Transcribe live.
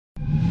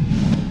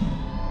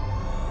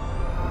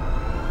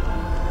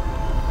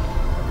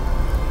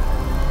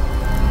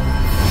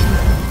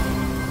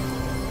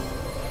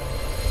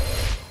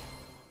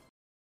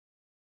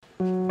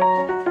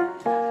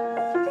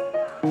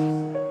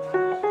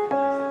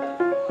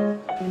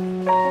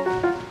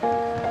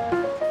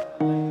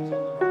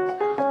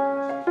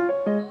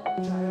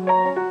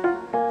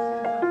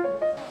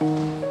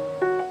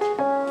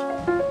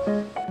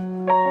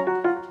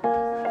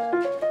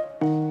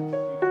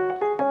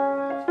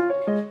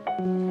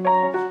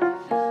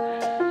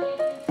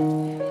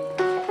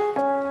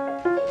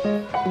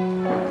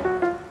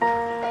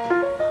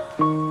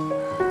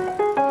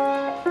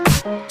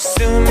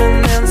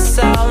Zooming in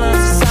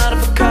silence, the sound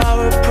of a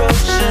car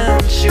approaching.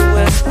 She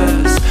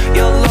whispers,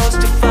 "You're lost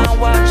to find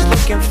what you're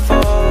looking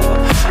for.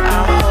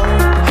 I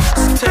hope,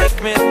 so take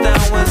me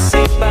down, we'll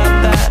see about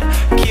that.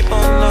 Keep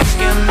on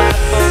looking out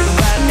for the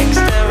right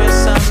exterior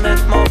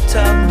sunlit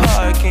motel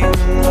parking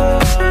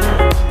lot."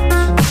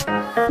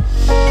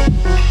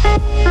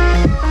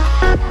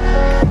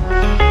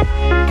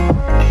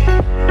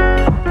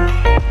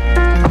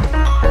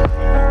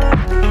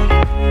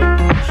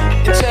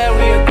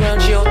 Interior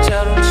grungy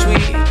hotel room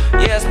suite.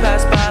 Yes,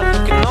 pass by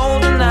looking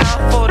older now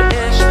for the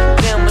ish.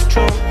 Dim the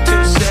room,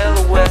 two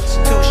silhouettes,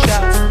 two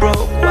shots of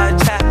broke white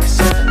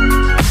taxis.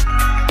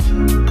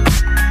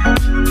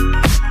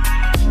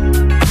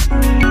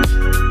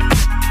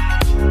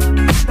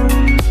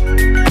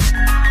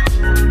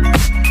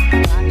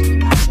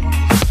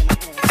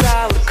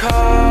 Tyler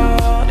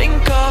caught,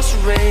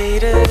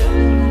 incarcerated.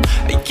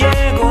 A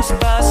year goes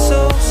by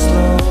so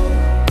slow.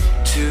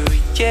 2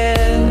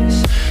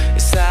 years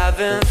is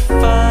having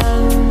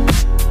fun.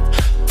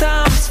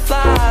 Times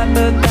fly,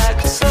 but that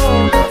could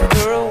slow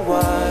after a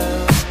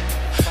while.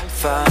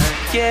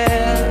 5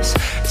 years,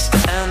 it's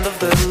the end of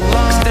the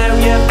line.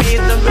 Stereo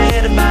beat the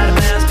rhythm by the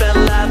man. Spent a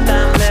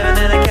lifetime living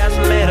in a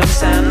castle made of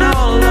sand. Now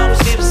all alone,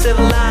 receive a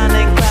silver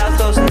lining. Clouds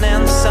closing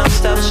in, the sun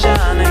stops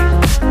shining.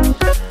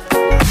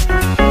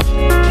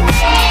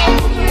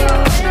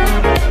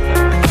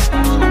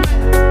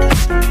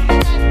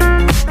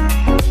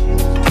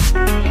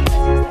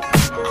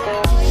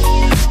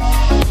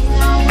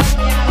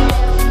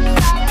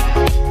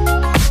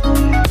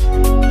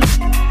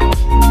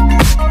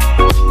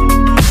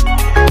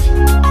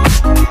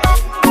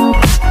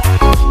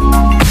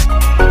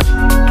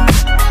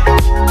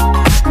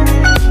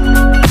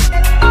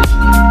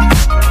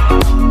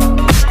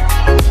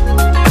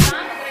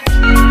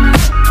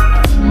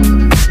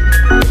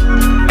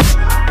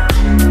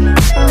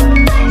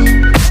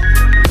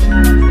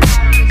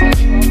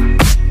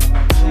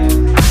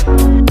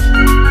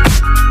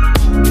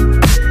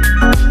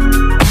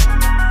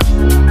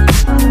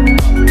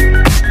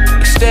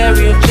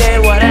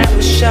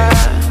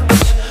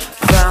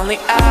 Finally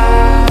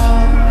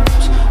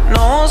out,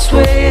 no one's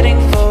waiting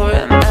for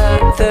him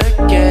at the